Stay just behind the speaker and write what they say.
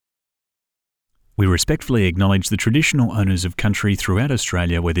We respectfully acknowledge the traditional owners of country throughout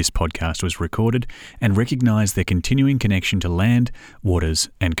Australia where this podcast was recorded and recognise their continuing connection to land, waters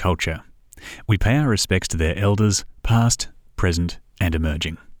and culture. We pay our respects to their elders, past, present and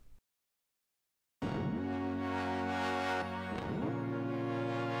emerging.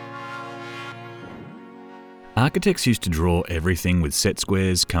 Architects used to draw everything with set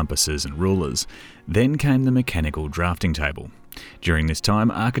squares, compasses and rulers. Then came the mechanical drafting table. During this time,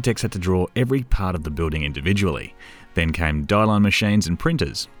 architects had to draw every part of the building individually. Then came die-line machines and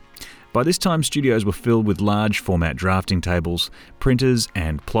printers. By this time, studios were filled with large format drafting tables, printers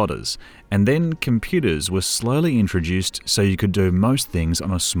and plotters. And then computers were slowly introduced so you could do most things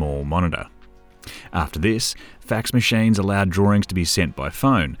on a small monitor. After this, fax machines allowed drawings to be sent by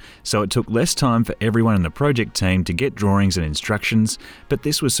phone, so it took less time for everyone in the project team to get drawings and instructions, but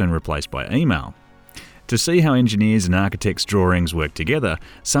this was soon replaced by email. To see how engineers and architects' drawings work together,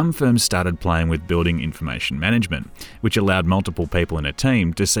 some firms started playing with building information management, which allowed multiple people in a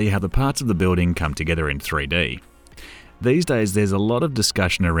team to see how the parts of the building come together in 3D. These days, there's a lot of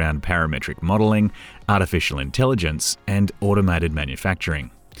discussion around parametric modelling, artificial intelligence, and automated manufacturing.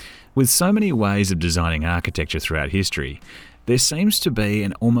 With so many ways of designing architecture throughout history, there seems to be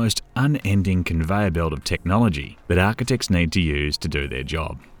an almost unending conveyor belt of technology that architects need to use to do their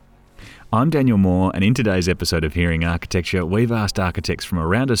job. I'm Daniel Moore, and in today's episode of Hearing Architecture, we've asked architects from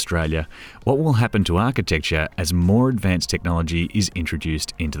around Australia what will happen to architecture as more advanced technology is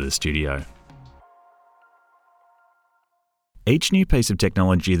introduced into the studio. Each new piece of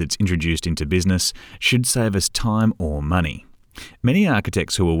technology that's introduced into business should save us time or money. Many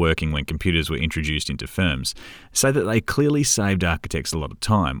architects who were working when computers were introduced into firms say that they clearly saved architects a lot of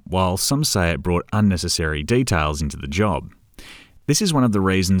time, while some say it brought unnecessary details into the job. This is one of the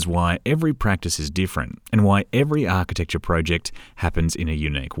reasons why every practice is different and why every architecture project happens in a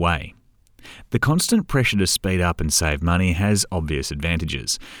unique way. The constant pressure to speed up and save money has obvious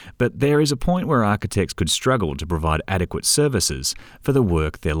advantages, but there is a point where architects could struggle to provide adequate services for the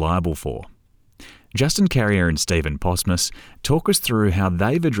work they're liable for. Justin Carrier and Stephen Posmus talk us through how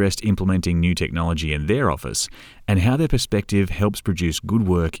they've addressed implementing new technology in their office and how their perspective helps produce good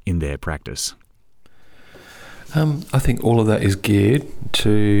work in their practice. I think all of that is geared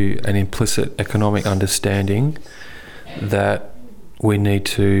to an implicit economic understanding that we need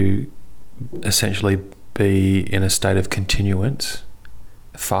to essentially be in a state of continuance,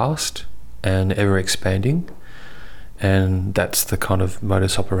 fast and ever expanding, and that's the kind of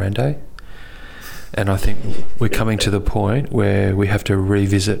modus operandi. And I think we're coming to the point where we have to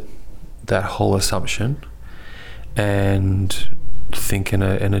revisit that whole assumption and think in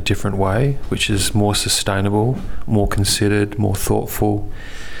a different way, which is more sustainable, more considered, more thoughtful,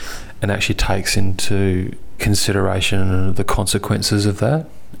 and actually takes into consideration the consequences of that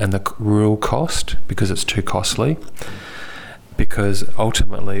and the real cost, because it's too costly. Because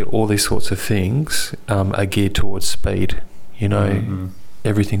ultimately, all these sorts of things are geared towards speed. You know,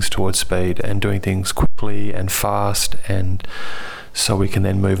 everything's towards speed and doing things quickly and fast, and so we can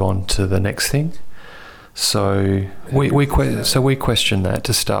then move on to the next thing. So we question that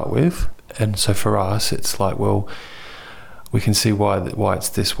to start with, and so for us it's like, well, we can see why it's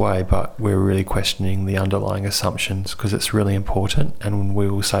this way, but we're really questioning the underlying assumptions because it's really important, and we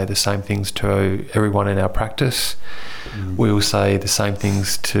will say the same things to everyone in our practice. We will say the same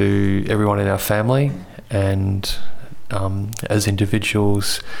things to everyone in our family, and as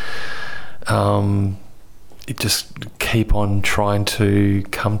individuals, just keep on trying to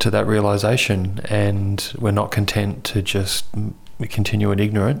come to that realization, and we're not content to just continue in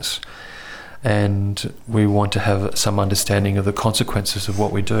ignorance, and we want to have some understanding of the consequences of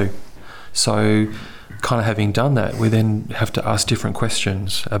what we do. So kind of having done that, we then have to ask different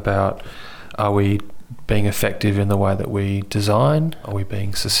questions about, are we being effective in the way that we design? Are we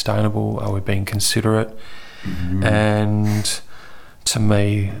being sustainable? Are we being considerate? And to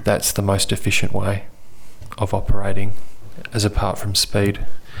me, that's the most efficient way of operating, as apart from speed.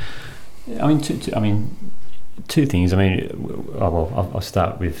 Two things. I'll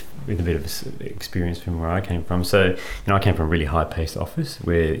start with a bit of experience from where I came from. So, I came from a really high-paced office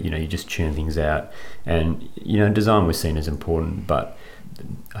where, you just churn things out, and, design was seen as important, but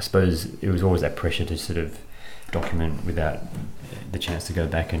I suppose it was always that pressure to sort of document without the chance to go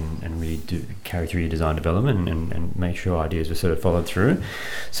back and really carry through your design development and make sure ideas were sort of followed through.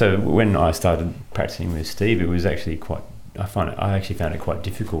 So when I started practicing with Steve, it was actually I actually found it quite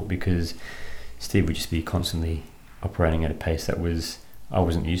difficult, because Steve would just be constantly operating at a pace that I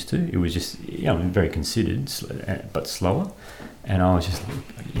wasn't used to. It was just, very considered, but slower. And I was just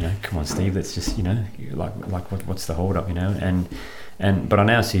like, come on, Steve, let's just, what's the hold up, And But I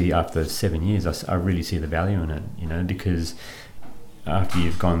now see, after 7 years, I really see the value in it, because after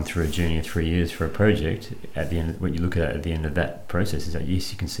you've gone through a journey of 3 years for a project, at the end, what you look at the end of that process is that,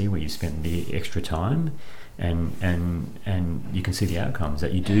 yes, you can see where you spent the extra time, and you can see the outcomes,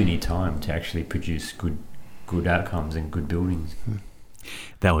 that you do need time to actually produce good outcomes and good buildings.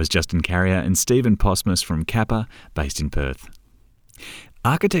 That was Justin Carrier and Stephen Posmus from Kappa, based in Perth.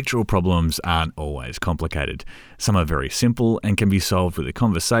 Architectural problems aren't always complicated. Some are very simple and can be solved with a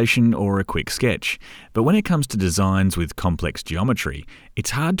conversation or a quick sketch. But when it comes to designs with complex geometry, it's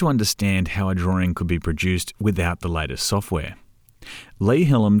hard to understand how a drawing could be produced without the latest software. Lee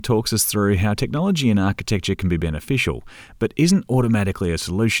Hillam talks us through how technology in architecture can be beneficial, but isn't automatically a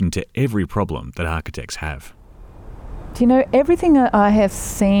solution to every problem that architects have. Do you know, everything that I have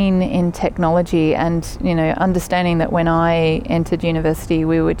seen in technology and, understanding that when I entered university,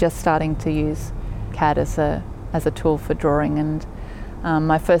 we were just starting to use CAD as a tool for drawing. And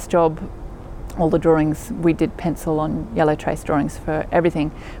my first job, all the drawings, we did pencil on yellow trace drawings for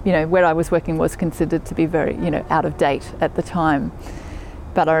everything. Where I was working was considered to be very, out of date at the time.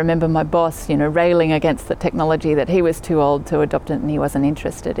 But I remember my boss, railing against the technology, that he was too old to adopt it and he wasn't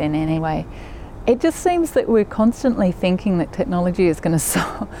interested in anyway. It just seems that we're constantly thinking that technology is going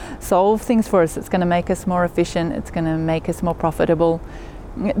to solve things for us. It's going to make us more efficient. It's going to make us more profitable.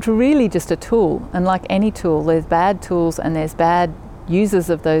 It's really just a tool. And like any tool, there's bad tools and there's bad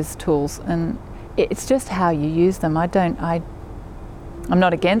users of those tools. And it's just how you use them. I'm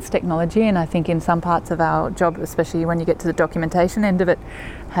not against technology. And I think in some parts of our job, especially when you get to the documentation end of it,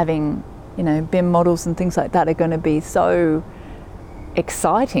 having, BIM models and things like that are going to be so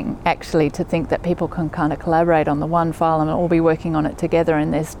exciting, actually, to think that people can kind of collaborate on the one file and all be working on it together,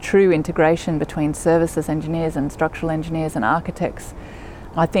 and there's true integration between services engineers and structural engineers and architects.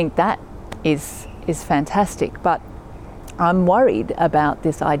 I think that is fantastic, but I'm worried about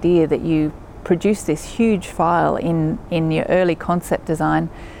this idea that you produce this huge file in your early concept design,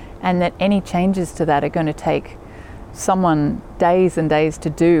 and that any changes to that are going to take someone days and days to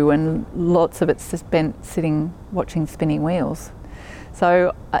do, and lots of it's spent sitting watching spinning wheels.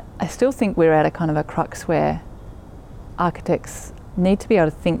 So I still think we're at a kind of a crux where architects need to be able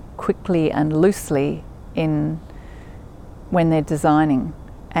to think quickly and loosely when they're designing,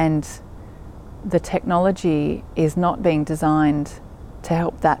 and the technology is not being designed to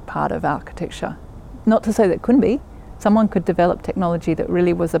help that part of architecture. Not to say that it couldn't be. Someone could develop technology that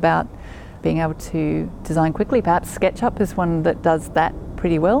really was about being able to design quickly. Perhaps SketchUp is one that does that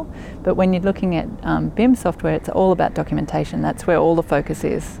pretty well, but when you're looking at BIM software, it's all about documentation. That's where all the focus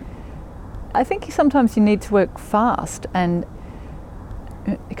is. I think sometimes you need to work fast and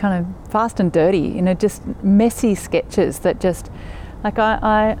kind of fast and dirty, just messy sketches that just, like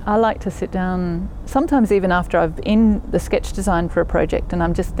I like to sit down, sometimes even after I've in the sketch design for a project and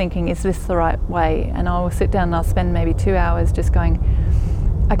I'm just thinking, is this the right way? And I will sit down and I'll spend maybe 2 hours just going,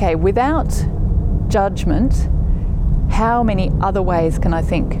 okay, without judgment, how many other ways can I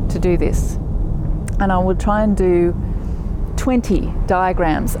think to do this? And I will try and do 20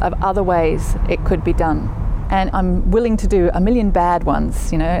 diagrams of other ways it could be done. And I'm willing to do a million bad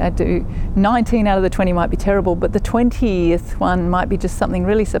ones. I do 19 out of the 20 might be terrible, but the 20th one might be just something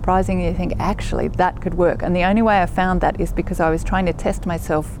really surprising and you think, actually, that could work. And the only way I found that is because I was trying to test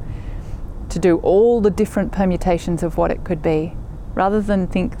myself to do all the different permutations of what it could be. Rather than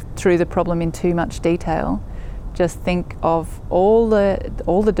think through the problem in too much detail, just think of all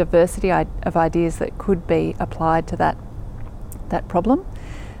the diversity of ideas that could be applied to that problem.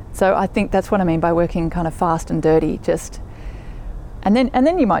 So I think that's what I mean by working kind of fast and dirty. And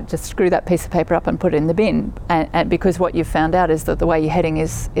then you might just screw that piece of paper up and put it in the bin, and because what you've found out is that the way you're heading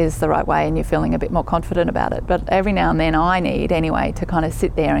is the right way, and you're feeling a bit more confident about it. But every now and then I need anyway to kind of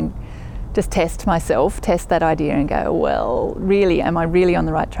sit there and just test that idea and go, well, really, am I really on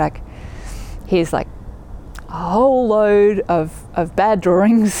the right track? Here's like a whole load of bad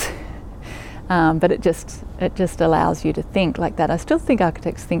drawings, but it just allows you to think like that. I still think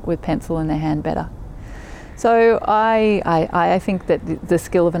architects think with pencil in their hand better. So I think that the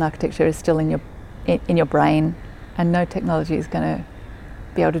skill of an architecture is still in your brain, and no technology is going to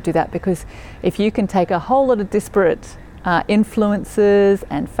be able to do that, because if you can take a whole lot of disparate influences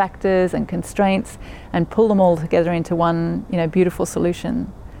and factors and constraints and pull them all together into one, beautiful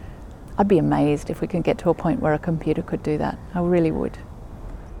solution, I'd be amazed if we can get to a point where a computer could do that. I really would.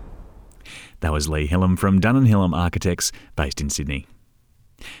 That was Lee Hillam from Dunn & Hillam Architects, based in Sydney.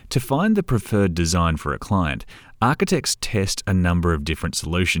 To find the preferred design for a client, architects test a number of different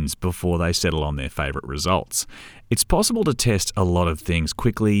solutions before they settle on their favourite results. It's possible to test a lot of things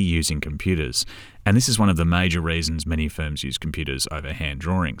quickly using computers, and this is one of the major reasons many firms use computers over hand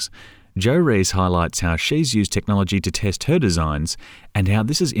drawings. Jo Rees highlights how she's used technology to test her designs and how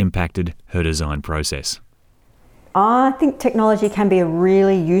this has impacted her design process. I think technology can be a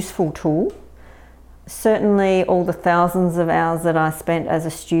really useful tool. Certainly all the thousands of hours that I spent as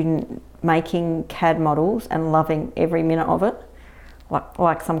a student making CAD models and loving every minute of it,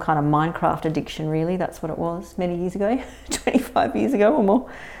 like some kind of Minecraft addiction really, that's what it was many years ago, 25 years ago or more.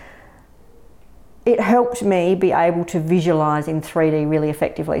 It helped me be able to visualise in 3D really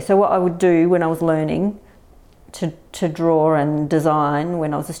effectively. So what I would do when I was learning to draw and design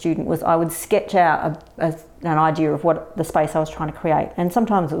when I was a student was I would sketch out an idea of what the space I was trying to create, and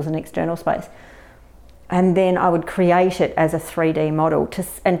sometimes it was an external space. And then I would create it as a 3D model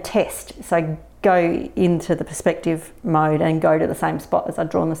and test. So go into the perspective mode and go to the same spot as I'd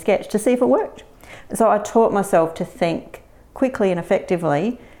drawn the sketch to see if it worked. So I taught myself to think quickly and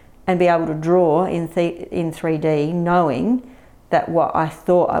effectively and be able to draw in 3D, knowing that what I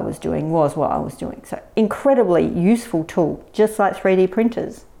thought I was doing was what I was doing. So incredibly useful tool, just like 3D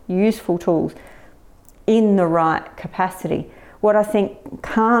printers, useful tools in the right capacity. What I think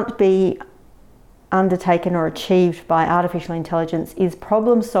can't be undertaken or achieved by artificial intelligence is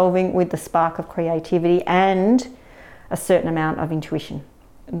problem solving with the spark of creativity and a certain amount of intuition.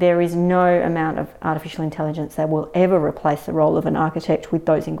 There is no amount of artificial intelligence that will ever replace the role of an architect with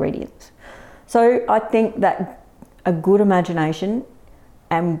those ingredients. So I think that a good imagination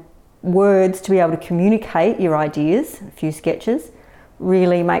and words to be able to communicate your ideas, a few sketches,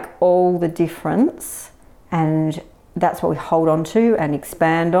 really make all the difference, and that's what we hold on to and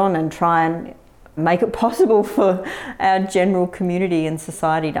expand on and try and make it possible for our general community and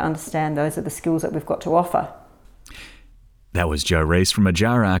society to understand those are the skills that we've got to offer. That was Jo Rees from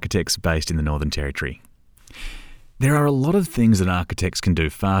Ajara Architects based in the Northern Territory. There are a lot of things that architects can do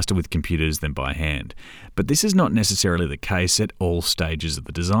faster with computers than by hand, but this is not necessarily the case at all stages of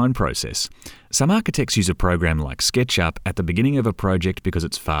the design process. Some architects use a program like SketchUp at the beginning of a project because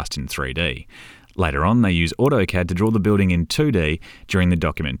it's fast in 3D. Later on, they use AutoCAD to draw the building in 2D during the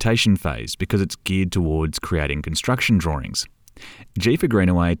documentation phase because it's geared towards creating construction drawings. Jifa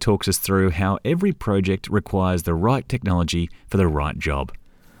Greenaway talks us through how every project requires the right technology for the right job.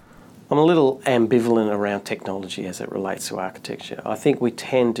 I'm a little ambivalent around technology as it relates to architecture. I think we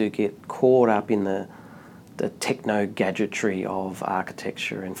tend to get caught up in the techno-gadgetry of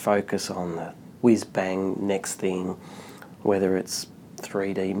architecture and focus on the whiz-bang next thing, whether it's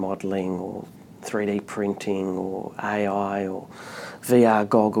 3D modelling or 3D printing or AI or VR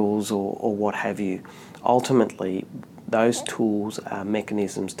goggles or what have you. Ultimately, those tools are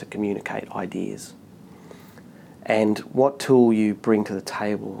mechanisms to communicate ideas. And what tool you bring to the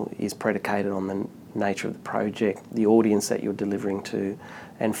table is predicated on the nature of the project, the audience that you're delivering to,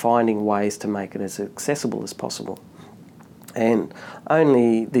 and finding ways to make it as accessible as possible. And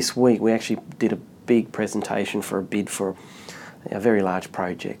only this week we actually did a big presentation for a bid for a very large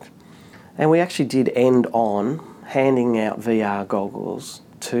project. And we actually did end on handing out VR goggles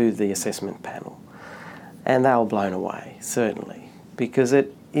to the assessment panel. And they were blown away, certainly, because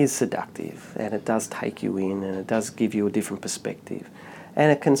it is seductive and it does take you in and it does give you a different perspective.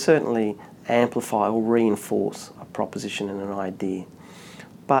 And it can certainly amplify or reinforce a proposition and an idea.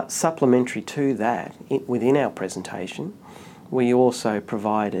 But supplementary to that, within our presentation, we also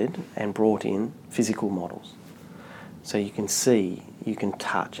provided and brought in physical models. So you can see, you can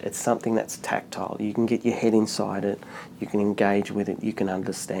touch, it's something that's tactile, you can get your head inside it, you can engage with it, you can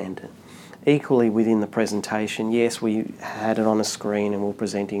understand it. Equally within the presentation, yes, we had it on a screen and we're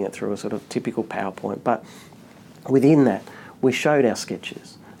presenting it through a sort of typical PowerPoint, but within that we showed our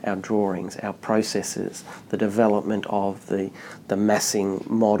sketches, our drawings, our processes, the development of the massing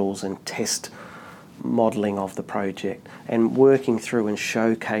models and test modelling of the project, and working through and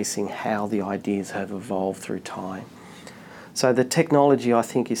showcasing how the ideas have evolved through time. So the technology, I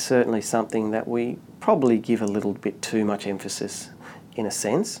think, is certainly something that we probably give a little bit too much emphasis in a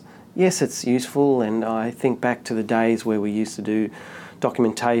sense. Yes, it's useful, and I think back to the days where we used to do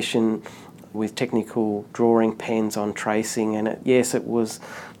documentation with technical drawing pens on tracing, and yes, it was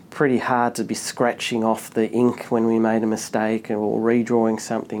pretty hard to be scratching off the ink when we made a mistake or redrawing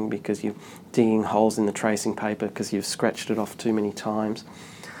something because you're digging holes in the tracing paper because you've scratched it off too many times.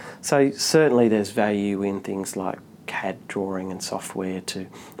 So certainly there's value in things like CAD drawing and software to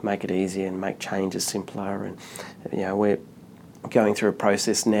make it easier and make changes simpler. And we're going through a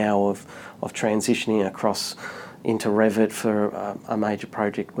process now of transitioning across into Revit for a major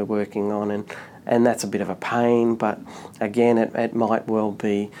project we're working on, and that's a bit of a pain, but again, it might well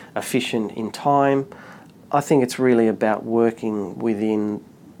be efficient in time. I think it's really about working within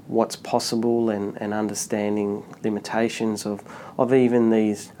what's possible and understanding limitations of even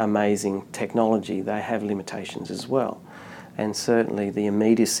these amazing technology. They have limitations as well. And certainly the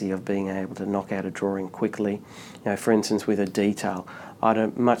immediacy of being able to knock out a drawing quickly. For instance, with a detail,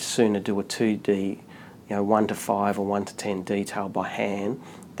 I'd much sooner do a 2D, 1 to 5 or 1 to 10 detail by hand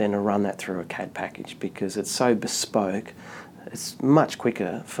than to run that through a CAD package, because it's so bespoke. It's much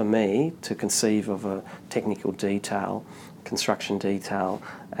quicker for me to conceive of a technical detail, construction detail,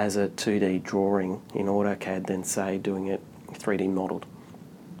 as a 2D drawing in AutoCAD than, say, doing it 3D modelled.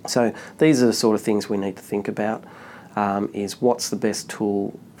 So these are the sort of things we need to think about, is what's the best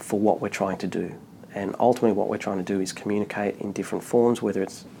tool for what we're trying to do. And ultimately what we're trying to do is communicate in different forms, whether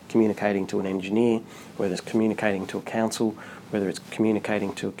it's communicating to an engineer, whether it's communicating to a council, whether it's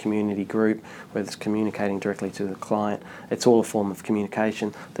communicating to a community group, whether it's communicating directly to the client. It's all a form of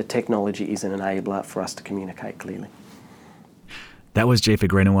communication. The technology is an enabler for us to communicate clearly. That was Jeff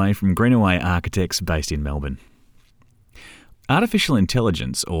Greenaway from Greenaway Architects based in Melbourne. Artificial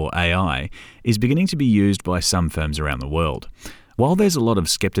intelligence, or AI, is beginning to be used by some firms around the world. While there's a lot of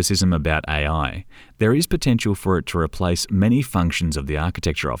scepticism about AI, there is potential for it to replace many functions of the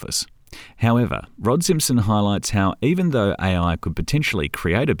architecture office. However, Rod Simpson highlights how even though AI could potentially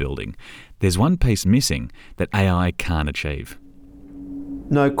create a building, there's one piece missing that AI can't achieve.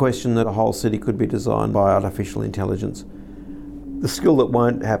 No question that a whole city could be designed by artificial intelligence. The skill that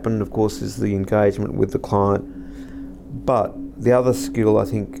won't happen, of course, is the engagement with the client. But the other skill, I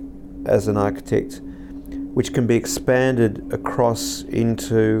think, as an architect, which can be expanded across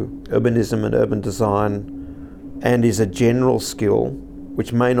into urbanism and urban design, and is a general skill,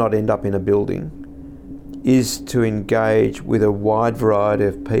 which may not end up in a building, is to engage with a wide variety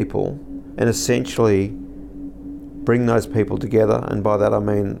of people and essentially bring those people together. And by that I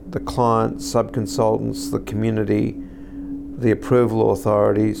mean the client, sub-consultants, the community, the approval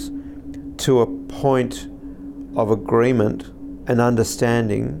authorities, to a point of agreement and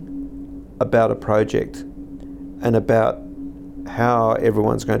understanding about a project and about how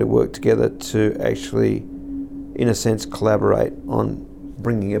everyone's going to work together to actually, in a sense, collaborate on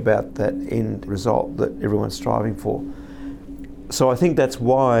bringing about that end result that everyone's striving for. So I think that's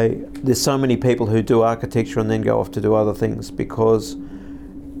why there's so many people who do architecture and then go off to do other things, because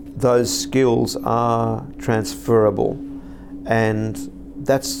those skills are transferable, and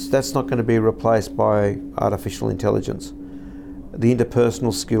that's not going to be replaced by artificial intelligence. The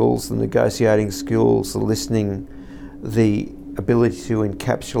interpersonal skills, the negotiating skills, the listening, the ability to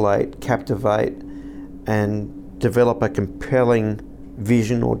encapsulate, captivate, and develop a compelling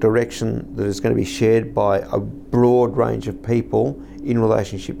vision or direction that is going to be shared by a broad range of people in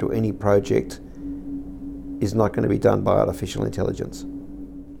relationship to any project is not going to be done by artificial intelligence.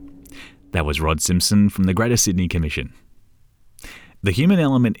 That was Rod Simpson from the Greater Sydney Commission. The human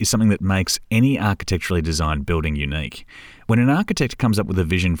element is something that makes any architecturally designed building unique. When an architect comes up with a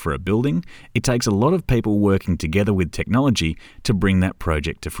vision for a building, it takes a lot of people working together with technology to bring that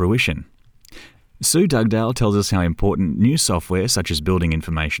project to fruition. Sue Dugdale tells us how important new software such as Building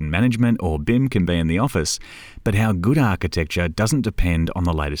Information Management or BIM can be in the office, but how good architecture doesn't depend on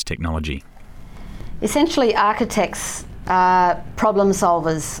the latest technology. Essentially, architects are problem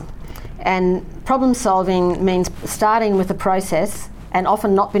solvers, and problem solving means starting with a process and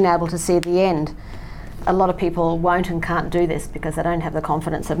often not being able to see the end. A lot of people won't and can't do this because they don't have the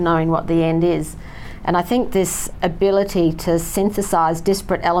confidence of knowing what the end is. And I think this ability to synthesize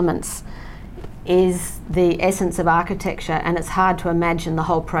disparate elements is the essence of architecture, and it's hard to imagine the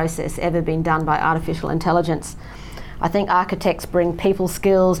whole process ever being done by artificial intelligence. I think architects bring people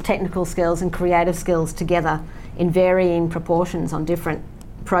skills, technical skills and creative skills together in varying proportions on different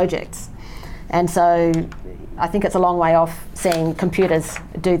projects. And so I think it's a long way off seeing computers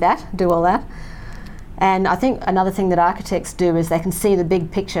do all that. And I think another thing that architects do is they can see the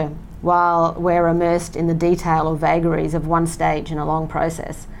big picture while we're immersed in the detail or vagaries of one stage in a long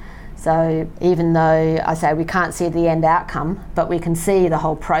process. So even though I say we can't see the end outcome, but we can see the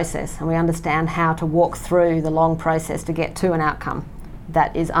whole process and we understand how to walk through the long process to get to an outcome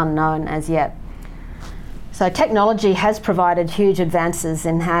that is unknown as yet. So technology has provided huge advances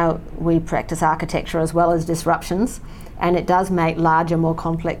in how we practice architecture as well as disruptions, and it does make larger, more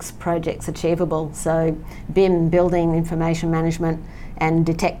complex projects achievable. So BIM, Building Information Management, and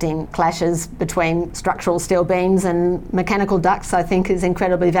detecting clashes between structural steel beams and mechanical ducts, I think, is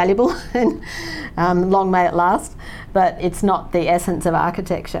incredibly valuable, and long may it last, but it's not the essence of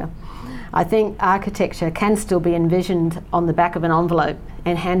architecture. I think architecture can still be envisioned on the back of an envelope,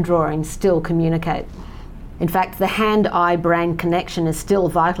 and hand drawings still communicate. In fact, the hand-eye-brain connection is still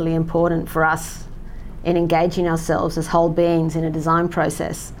vitally important for us in engaging ourselves as whole beings in a design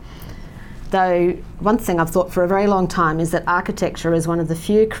process. Though one thing I've thought for a very long time is that architecture is one of the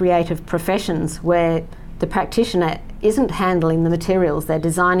few creative professions where the practitioner isn't handling the materials they're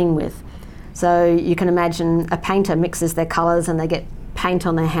designing with. So you can imagine a painter mixes their colours and they get paint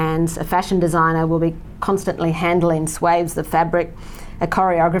on their hands. A fashion designer will be constantly handling swathes of fabric. A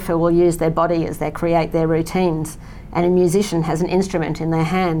choreographer will use their body as they create their routines. And a musician has an instrument in their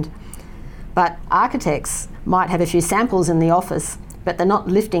hand. But architects might have a few samples in the office, but they're not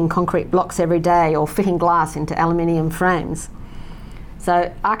lifting concrete blocks every day or fitting glass into aluminium frames.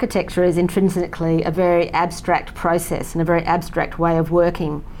 So architecture is intrinsically a very abstract process and a very abstract way of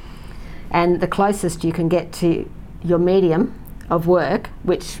working. And the closest you can get to your medium of work,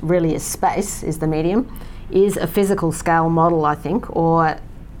 which really is space, is the medium, is a physical scale model, I think, or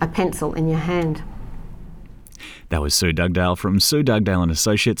a pencil in your hand. That was Sue Dugdale from Sue Dugdale &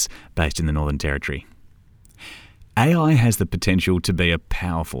 Associates, based in the Northern Territory. AI has the potential to be a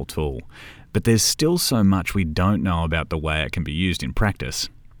powerful tool, but there's still so much we don't know about the way it can be used in practice.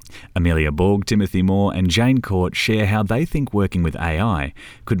 Amelia Borg, Timothy Moore and Jane Court share how they think working with AI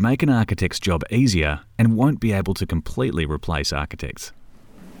could make an architect's job easier and won't be able to completely replace architects.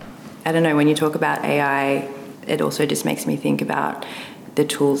 I don't know, when you talk about AI, it also just makes me think about the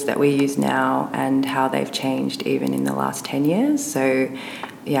tools that we use now and how they've changed even in the last 10 years. So,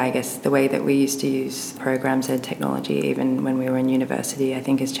 yeah, I guess the way that we used to use programs and technology, even when we were in university, I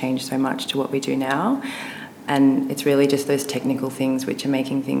think has changed so much to what we do now. And it's really just those technical things which are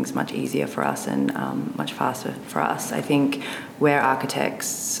making things much easier for us and much faster for us. I think where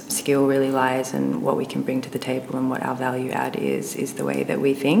architects' skill really lies and what we can bring to the table and what our value add is the way that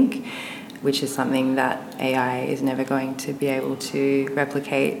we think, which is something that AI is never going to be able to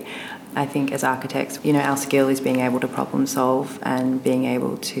replicate. I think as architects, our skill is being able to problem solve and being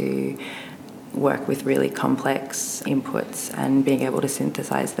able to work with really complex inputs and being able to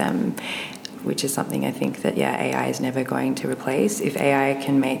synthesize them, which is something I think that, AI is never going to replace. If AI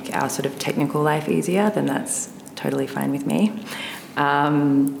can make our sort of technical life easier, then that's totally fine with me.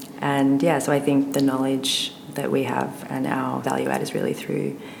 So I think the knowledge that we have and our value add is really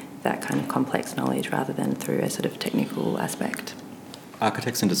through that kind of complex knowledge rather than through a sort of technical aspect.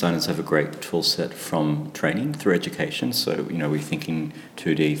 Architects and designers have a great tool set from training through education. So, we think in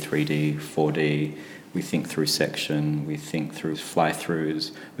 2D, 3D, 4D, we think through section, we think through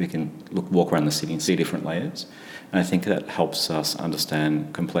fly-throughs, we can walk around the city and see different layers. And I think that helps us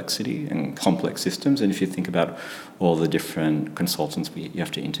understand complexity and complex systems. And if you think about all the different consultants you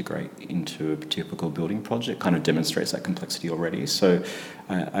have to integrate into a typical building project, kind of demonstrates that complexity already. So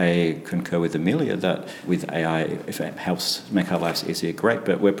I concur with Amelia that with AI, if it helps make our lives easier, great,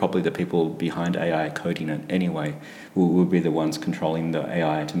 but we're probably the people behind AI coding it anyway. We'll be the ones controlling the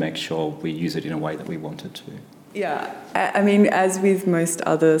AI to make sure we use it in a way that we want it to. Yeah, I mean, as with most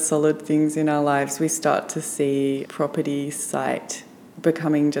other solid things in our lives, we start to see property, site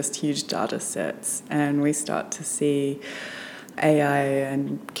becoming just huge data sets, and we start to see AI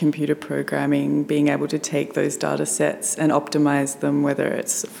and computer programming being able to take those data sets and optimize them, whether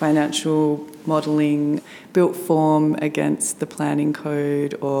it's financial modelling, built form against the planning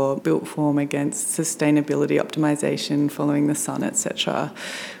code, or built form against sustainability optimization following the sun, etc.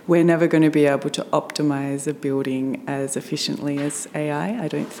 We're never going to be able to optimize a building as efficiently as AI, I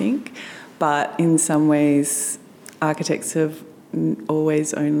don't think. But in some ways, architects have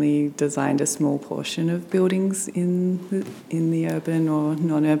always only designed a small portion of buildings in the urban or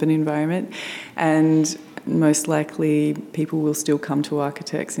non-urban environment, and most likely people will still come to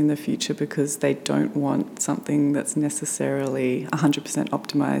architects in the future because they don't want something that's necessarily 100%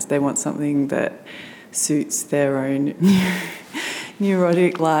 optimized. They want something that suits their own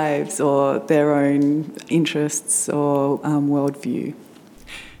neurotic lives or their own interests or worldview.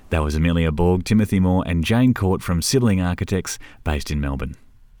 That was Amelia Borg, Timothy Moore and Jane Court from Sibling Architects, based in Melbourne.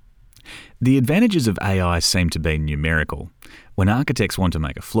 The advantages of AI seem to be numerical. When architects want to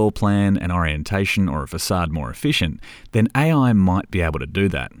make a floor plan, an orientation or a facade more efficient, then AI might be able to do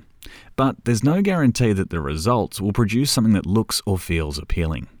that. But there's no guarantee that the results will produce something that looks or feels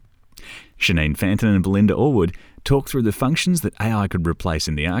appealing. Shanine Fanton and Belinda Orwood talk through the functions that AI could replace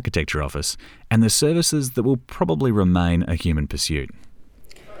in the architecture office and the services that will probably remain a human pursuit.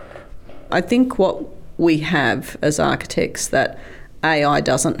 I think what we have as architects that AI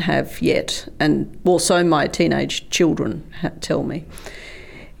doesn't have yet, and also my teenage children tell me,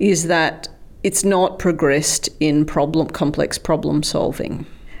 is that it's not progressed in complex problem solving.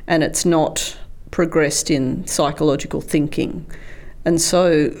 and it's not progressed in psychological thinking. And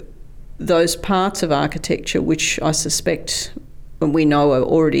so those parts of architecture which I suspect and we know are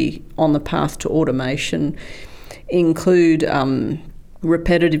already on the path to automation include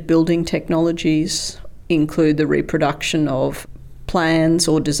repetitive building technologies, include the reproduction of plans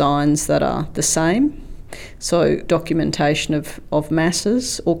or designs that are the same, so documentation of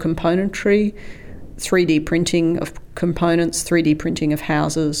masses or componentry, 3D printing of components, 3D printing of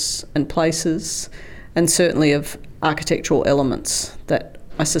houses and places, and certainly of architectural elements that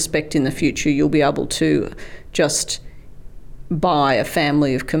I suspect in the future you'll be able to just buy a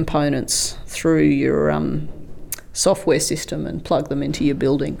family of components through your software system and plug them into your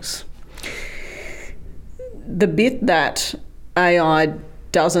buildings. The bit that AI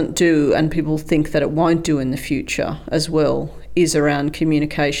doesn't do, and people think that it won't do in the future as well, is around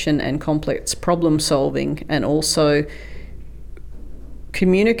communication and complex problem solving, and also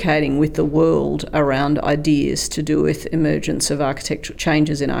communicating with the world around ideas to do with emergence of architectural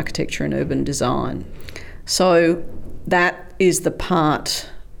changes in architecture and urban design. So that is the part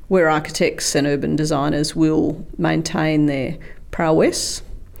where architects and urban designers will maintain their prowess.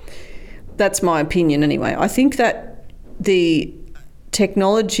 That's my opinion anyway. I think that the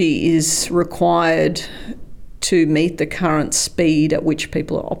technology is required to meet the current speed at which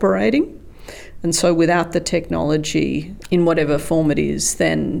people are operating. And so without the technology, in whatever form it is,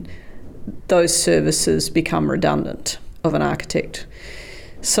 then those services become redundant of an architect.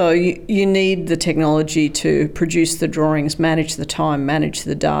 So you need the technology to produce the drawings, manage the time, manage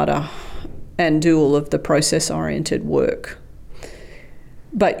the data, and do all of the process-oriented work.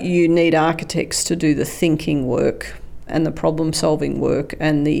 But you need architects to do the thinking work and the problem-solving work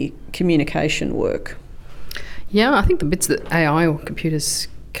and the communication work. Yeah, I think the bits that AI or computers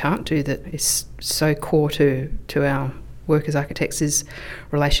can't do that is so core to our work as architects is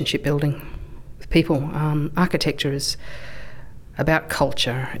relationship building with people. Architecture is about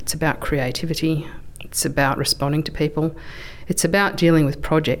culture, it's about creativity, it's about responding to people, it's about dealing with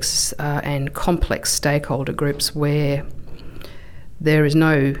projects and complex stakeholder groups where there is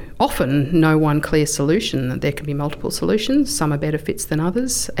often no one clear solution. There can be multiple solutions, some are better fits than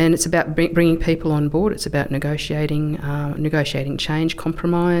others, and it's about bringing people on board. It's about negotiating change,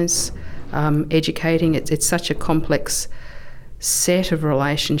 compromise, educating. It's such a complex set of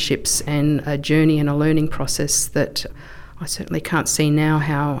relationships and a journey and a learning process that I certainly can't see now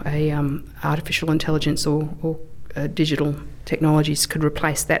how artificial intelligence or digital technologies could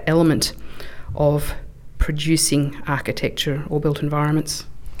replace that element of producing architecture or built environments.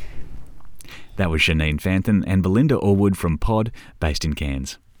 That was Janine Fanthan and Belinda Orwood from Pod, based in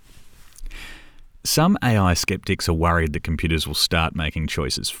Cairns. Some AI skeptics are worried that computers will start making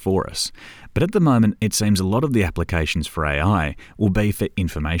choices for us, but at the moment it seems a lot of the applications for AI will be for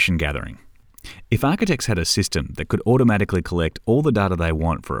information gathering. If architects had a system that could automatically collect all the data they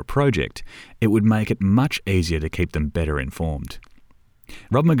want for a project, it would make it much easier to keep them better informed.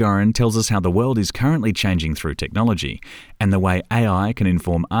 Rob McGauran tells us how the world is currently changing through technology and the way AI can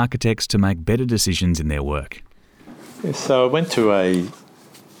inform architects to make better decisions in their work. So I went to a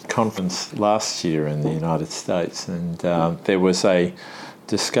conference last year in the United States, and there was a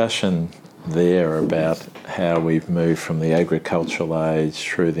discussion there about how we've moved from the agricultural age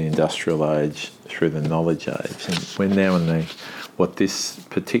through the industrial age, through the knowledge age. And we're now in what this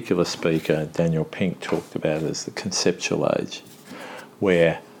particular speaker, Daniel Pink, talked about as the conceptual age,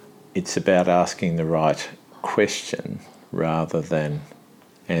 where it's about asking the right question rather than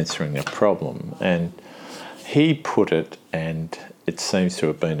answering a problem. And he put it, and it seems to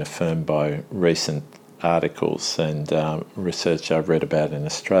have been affirmed by recent articles and research I've read about in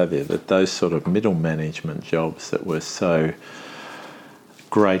Australia, that those sort of middle management jobs that were so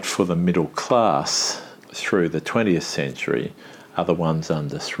great for the middle class through the 20th century are the ones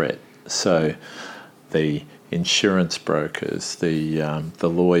under threat. So the insurance brokers, the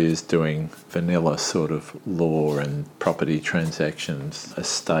lawyers doing vanilla sort of law and property transactions,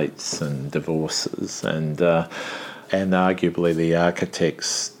 estates and divorces, and arguably the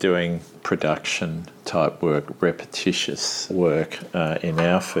architects doing production type work, repetitious work in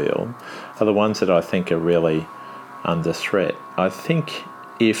our field, are the ones that I think are really under threat. I think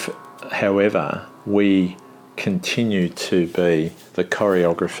if, however, we continue to be the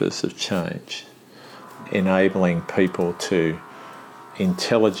choreographers of change, enabling people to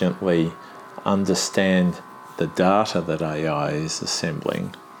intelligently understand the data that AI is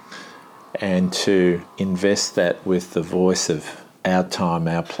assembling and to invest that with the voice of our time,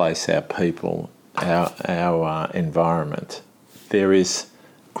 our place, our people, our environment, there is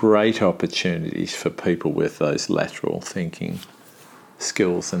great opportunities for people with those lateral thinking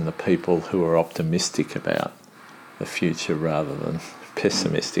skills and the people who are optimistic about the future rather than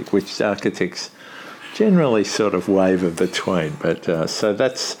pessimistic, which architects generally sort of waver between. But so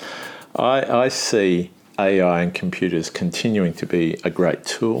that's, I see AI and computers continuing to be a great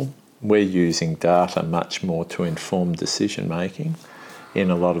tool. We're using data much more to inform decision making in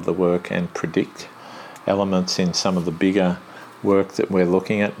a lot of the work and predict elements in some of the bigger work that we're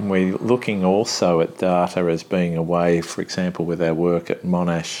looking at. And we're looking also at data as being a way, for example, with our work at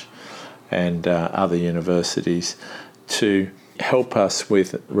Monash and other universities, to help us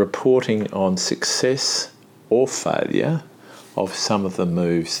with reporting on success or failure of some of the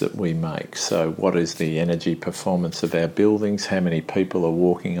moves that we make. So what is the energy performance of our buildings? How many people are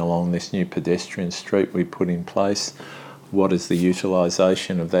walking along this new pedestrian street we put in place? What is the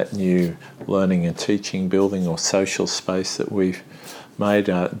utilisation of that new learning and teaching building or social space that we've made?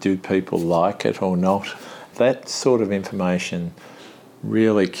 Do people like it or not? That sort of information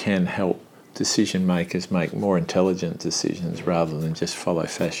really can help decision makers make more intelligent decisions rather than just follow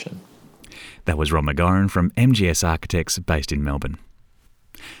fashion. That was Rob McGoran from MGS Architects based in Melbourne.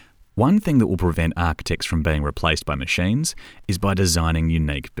 One thing that will prevent architects from being replaced by machines is by designing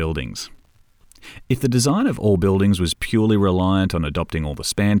unique buildings. If the design of all buildings was purely reliant on adopting all the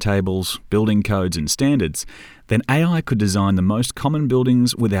span tables, building codes and standards, then AI could design the most common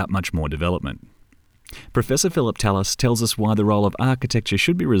buildings without much more development. Professor Philip Tallis tells us why the role of architecture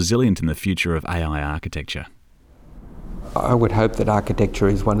should be resilient in the future of AI architecture. I would hope that architecture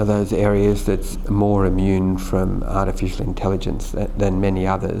is one of those areas that's more immune from artificial intelligence than many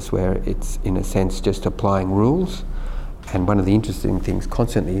others, where it's, in a sense, just applying rules. And one of the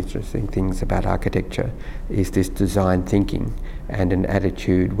constantly interesting things about architecture is this design thinking and an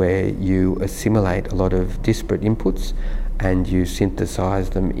attitude where you assimilate a lot of disparate inputs and you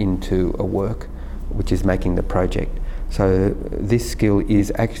synthesize them into a work, which is making the project. So this skill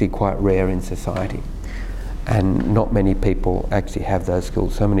is actually quite rare in society. And not many people actually have those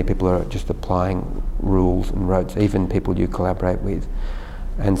skills. So many people are just applying rules and rotes, even people you collaborate with.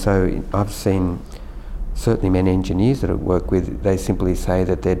 And so I've seen certainly many engineers that I work with, they simply say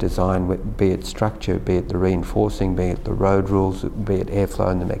that their design, be it structure, be it the reinforcing, be it the road rules, be it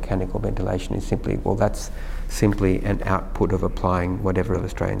airflow and the mechanical ventilation, is simply, well, that's simply an output of applying whatever of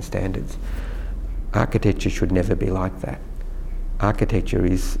Australian standards. Architecture should never be like that. Architecture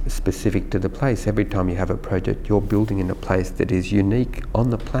is specific to the place. Every time you have a project, you're building in a place that is unique on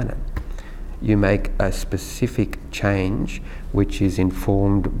the planet. You make a specific change which is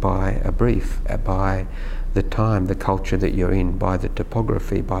informed by a brief, by the time, the culture that you're in, by the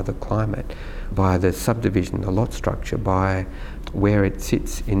topography, by the climate, by the subdivision, the lot structure, by where it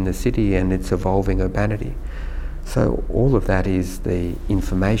sits in the city and its evolving urbanity. So all of that is the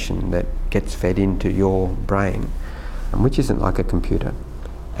information that gets fed into your brain, which isn't like a computer,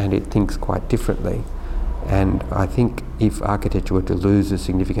 and it thinks quite differently. And I think if architecture were to lose a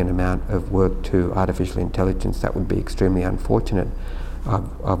significant amount of work to artificial intelligence, that would be extremely unfortunate.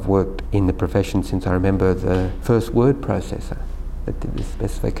 I've worked in the profession since I remember the first word processor that did the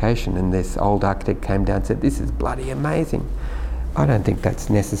specification, and this old architect came down and said, "This is bloody amazing." I don't think that's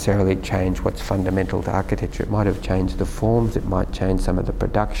necessarily changed what's fundamental to architecture. It might have changed the forms, it might change some of the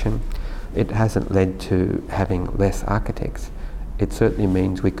production. It hasn't led to having less architects. It certainly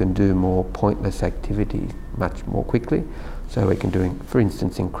means we can do more pointless activity much more quickly. So we can do, for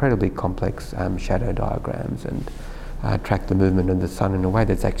instance, incredibly complex shadow diagrams and track the movement of the sun in a way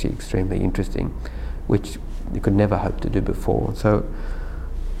that's actually extremely interesting, which you could never hope to do before. So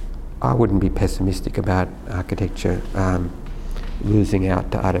I wouldn't be pessimistic about architecture losing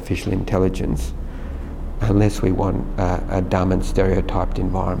out to artificial intelligence unless we want a dumb and stereotyped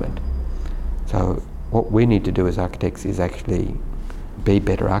environment. So what we need to do as architects is actually be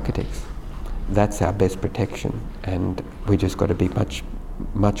better architects. That's our best protection, and we just got to be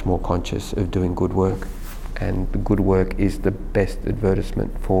much more conscious of doing good work. And the good work is the best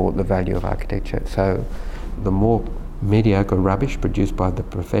advertisement for the value of architecture. So the more mediocre rubbish produced by the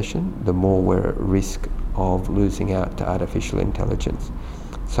profession, the more we're at risk of losing out to artificial intelligence.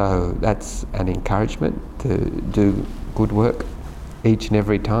 So that's an encouragement to do good work each and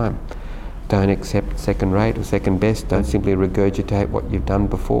every time. Don't accept second rate or second best. Don't simply regurgitate what you've done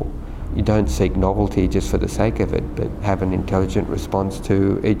before. You don't seek novelty just for the sake of it, but have an intelligent response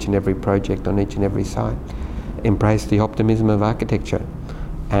to each and every project on each and every site. Embrace the optimism of architecture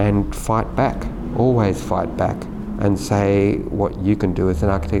and fight back. Always fight back and say what you can do as an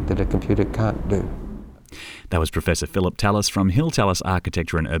architect that a computer can't do. That was Professor Philip Tallis from Hill Tallis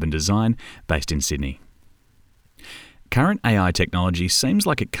Architecture and Urban Design, based in Sydney. Current AI technology seems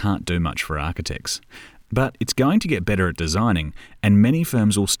like it can't do much for architects. But it's going to get better at designing, and many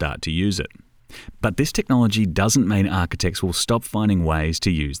firms will start to use it. But this technology doesn't mean architects will stop finding ways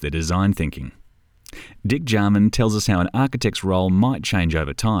to use their design thinking. Dick Jarman tells us how an architect's role might change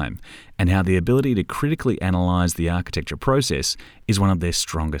over time, and how the ability to critically analyse the architecture process is one of their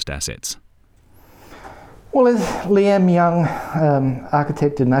strongest assets. Well, as Liam Young,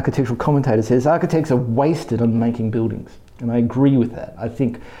 architect and architectural commentator, says, architects are wasted on making buildings. And I agree with that. I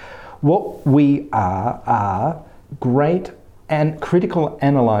think what we are great and critical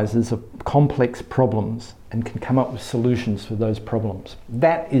analysers of complex problems and can come up with solutions for those problems.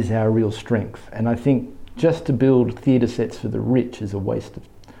 That is our real strength. And I think just to build theatre sets for the rich is a waste of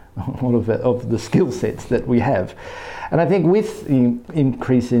a lot of the skill sets that we have. And I think with the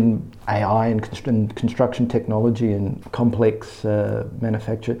increase in AI and construction technology and complex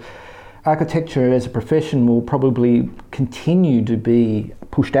manufacture, architecture as a profession will probably continue to be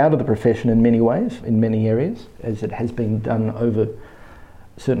pushed out of the profession in many ways, in many areas, as it has been done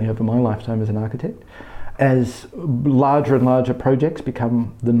certainly over my lifetime as an architect. As larger and larger projects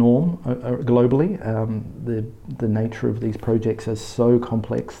become the norm globally, the nature of these projects is so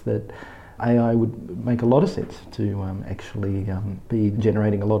complex that AI would make a lot of sense to actually be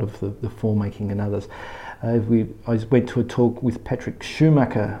generating a lot of the form making and others. I went to a talk with Patrick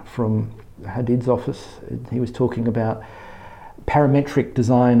Schumacher from Hadid's office. He was talking about parametric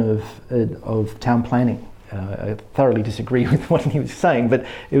design of town planning. I thoroughly disagree with what he was saying, but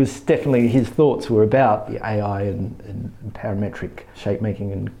it was definitely his thoughts were about the AI and parametric shape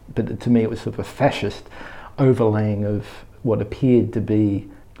making. But to me, it was sort of a fascist overlaying of what appeared to be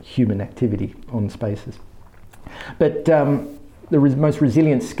human activity on spaces. But the most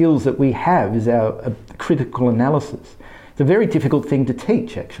resilient skills that we have is our critical analysis. It's a very difficult thing to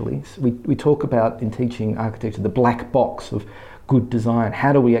teach, actually. We talk about, in teaching architecture, the black box of good design.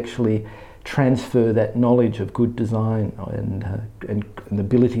 How do we actually transfer that knowledge of good design and the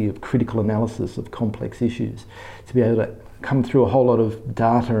ability of critical analysis of complex issues to be able to come through a whole lot of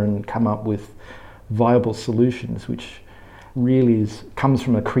data and come up with viable solutions, which really comes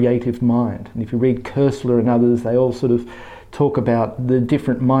from a creative mind. And if you read Koestler and others, they all sort of talk about the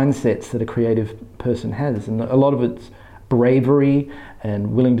different mindsets that a creative person has, and a lot of it's bravery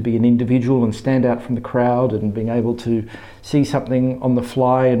and willing to be an individual and stand out from the crowd and being able to see something on the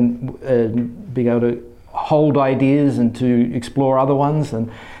fly and being able to hold ideas and to explore other ones. And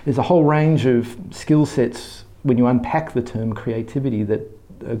there's a whole range of skill sets when you unpack the term creativity that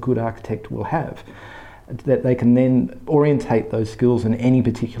a good architect will have, that they can then orientate those skills in any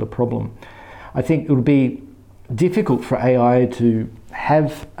particular problem. I think it would be difficult for AI to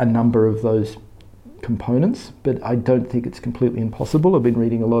have a number of those components, but I don't think it's completely impossible. I've been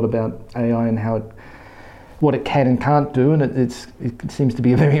reading a lot about AI and what it can and can't do, and it seems to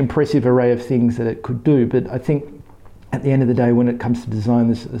be a very impressive array of things that it could do. But I think at the end of the day, when it comes to design,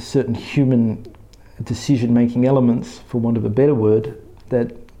 there's a certain human decision-making elements, for want of a better word,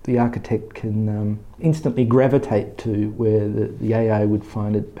 that the architect can instantly gravitate to, where the AI would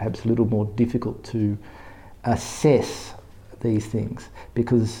find it perhaps a little more difficult to assess these things,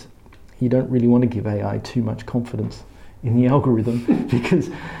 because you don't really want to give AI too much confidence in the algorithm because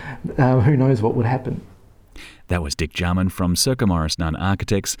who knows what would happen. That was Dick Jarman from Circa Morris Nunn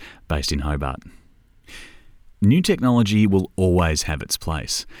Architects, based in Hobart. New technology will always have its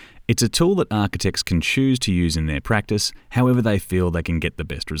place. It's a tool that architects can choose to use in their practice however they feel they can get the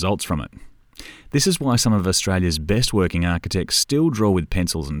best results from it. This is why some of Australia's best working architects still draw with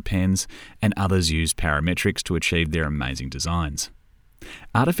pencils and pens, and others use parametrics to achieve their amazing designs.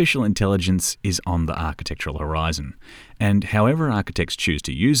 Artificial intelligence is on the architectural horizon, and however architects choose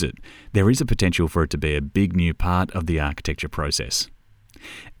to use it, there is a potential for it to be a big new part of the architecture process.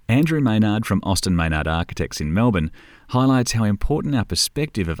 Andrew Maynard from Austin Maynard Architects in Melbourne highlights how important our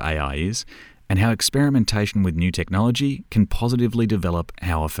perspective of AI is, and how experimentation with new technology can positively develop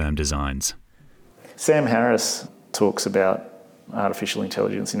how a firm designs. Sam Harris talks about artificial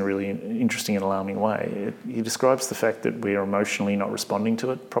intelligence in a really interesting and alarming way. He describes the fact that we are emotionally not responding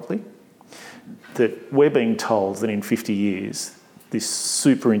to it properly, that we're being told that in 50 years this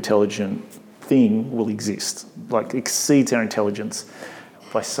super intelligent thing will exist, like exceeds our intelligence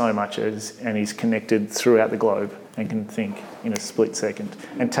by so much and is connected throughout the globe and can think in a split second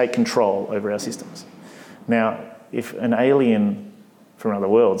and take control over our systems. Now, if an alien from another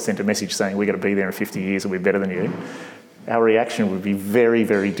world sent a message saying we're going to be there in 50 years and we're better than you, our reaction would be very,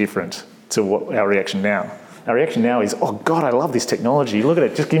 very different to what our reaction now. Our reaction now is, oh God, I love this technology. Look at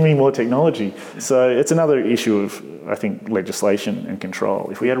it, just give me more technology. So it's another issue of, I think, legislation and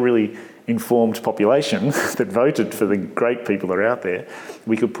control. If we had a really informed population that voted for the great people that are out there,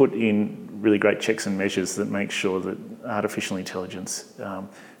 we could put in really great checks and measures that make sure that artificial intelligence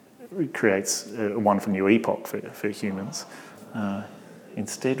creates a wonderful new epoch for humans.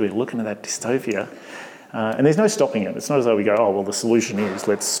 Instead, we're looking at that dystopia. And there's no stopping it. It's not as though we go, oh, well, the solution is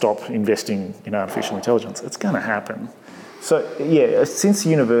let's stop investing in artificial intelligence. It's going to happen. So, yeah, since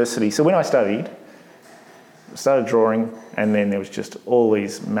university, so when I started drawing, and then there was just all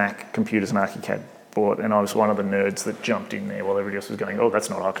these Mac computers and ArchiCAD bought, and I was one of the nerds that jumped in there while everybody else was going, oh, that's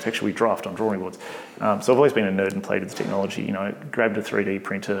not architecture, we draft on drawing boards. So I've always been a nerd and played with technology. You know, grabbed a 3D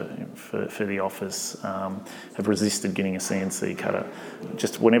printer for the office, have resisted getting a CNC cutter.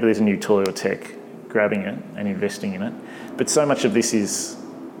 Just whenever there's a new toy or tech, grabbing it and investing in it. But so much of this is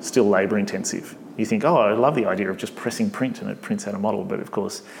still labour intensive. You think, oh, I love the idea of just pressing print and it prints out a model, but of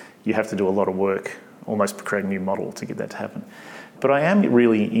course you have to do a lot of work, almost create a new model to get that to happen. But I am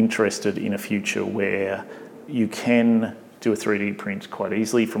really interested in a future where you can do a 3D print quite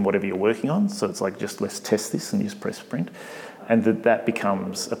easily from whatever you're working on. So it's like, just let's test this and just press print. And that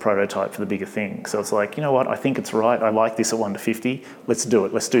becomes a prototype for the bigger thing. So it's like, you know what, I think it's right, I like this at 1 to 50, let's do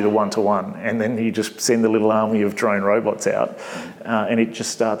it, let's do the 1 to 1. And then you just send a little army of drone robots out and it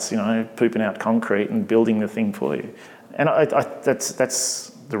just starts, you know, pooping out concrete and building the thing for you. And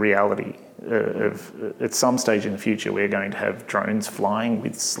that's the reality of at some stage in the future, we're going to have drones flying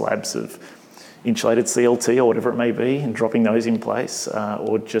with slabs of insulated CLT or whatever it may be and dropping those in place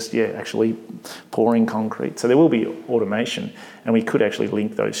or just, actually pouring concrete. So there will be automation and we could actually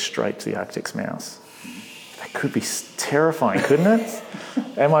link those straight to the architect's mouse. That could be terrifying, couldn't it?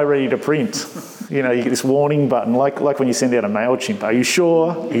 Am I ready to print? You know, you get this warning button, like when you send out a MailChimp. Are you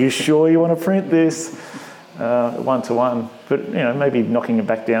sure? Are you sure you want to print this? 1 to 1. But, you know, maybe knocking it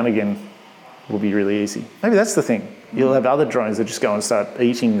back down again will be really easy. Maybe that's the thing. You'll have other drones that just go and start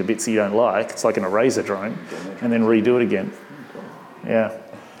eating the bits that you don't like. It's like an eraser drone, and then redo it again. Yeah.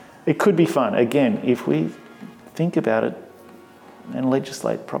 It could be fun, again, if we think about it and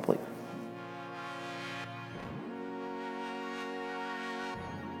legislate properly.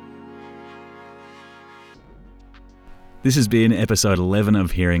 This has been episode 11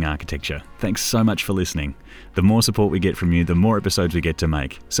 of Hearing Architecture. Thanks so much for listening. The more support we get from you, the more episodes we get to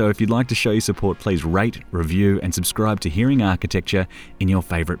make. So if you'd like to show your support, please rate, review, and subscribe to Hearing Architecture in your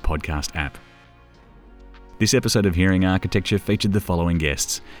favourite podcast app. This episode of Hearing Architecture featured the following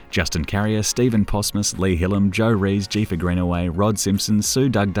guests: Justin Carrier, Stephen Posmus, Lee Hillam, Joe Rees, Jeefa Greenaway, Rod Simpson, Sue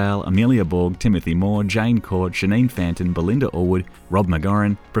Dugdale, Amelia Borg, Timothy Moore, Jane Court, Shanine Fanton, Belinda Allwood, Rob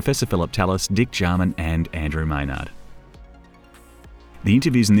McGoran, Professor Philip Tallis, Dick Jarman, and Andrew Maynard. The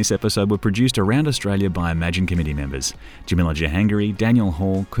interviews in this episode were produced around Australia by Imagine committee members: Jamila Jahangiri, Daniel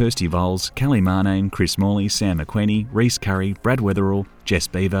Hall, Kirsty Voles, Callie Marnane, Chris Morley, Sam McQueenie, Reese Curry, Brad Weatherall, Jess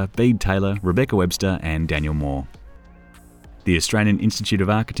Beaver, Bede Taylor, Rebecca Webster and Daniel Moore. The Australian Institute of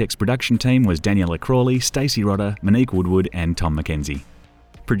Architects production team was Daniela Crawley, Stacey Rodder, Monique Woodward and Tom McKenzie.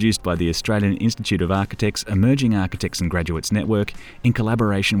 Produced by the Australian Institute of Architects Emerging Architects and Graduates Network in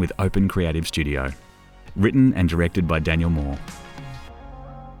collaboration with Open Creative Studio. Written and directed by Daniel Moore.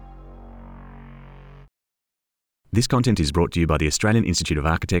 This content is brought to you by the Australian Institute of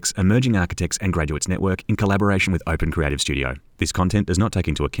Architects, Emerging Architects and Graduates Network in collaboration with Open Creative Studio. This content does not take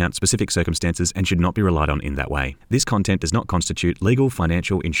into account specific circumstances and should not be relied on in that way. This content does not constitute legal,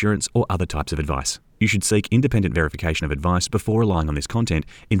 financial, insurance or other types of advice. You should seek independent verification of advice before relying on this content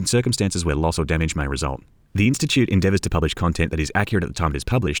in circumstances where loss or damage may result. The Institute endeavours to publish content that is accurate at the time it is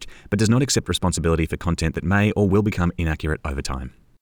published, but does not accept responsibility for content that may or will become inaccurate over time.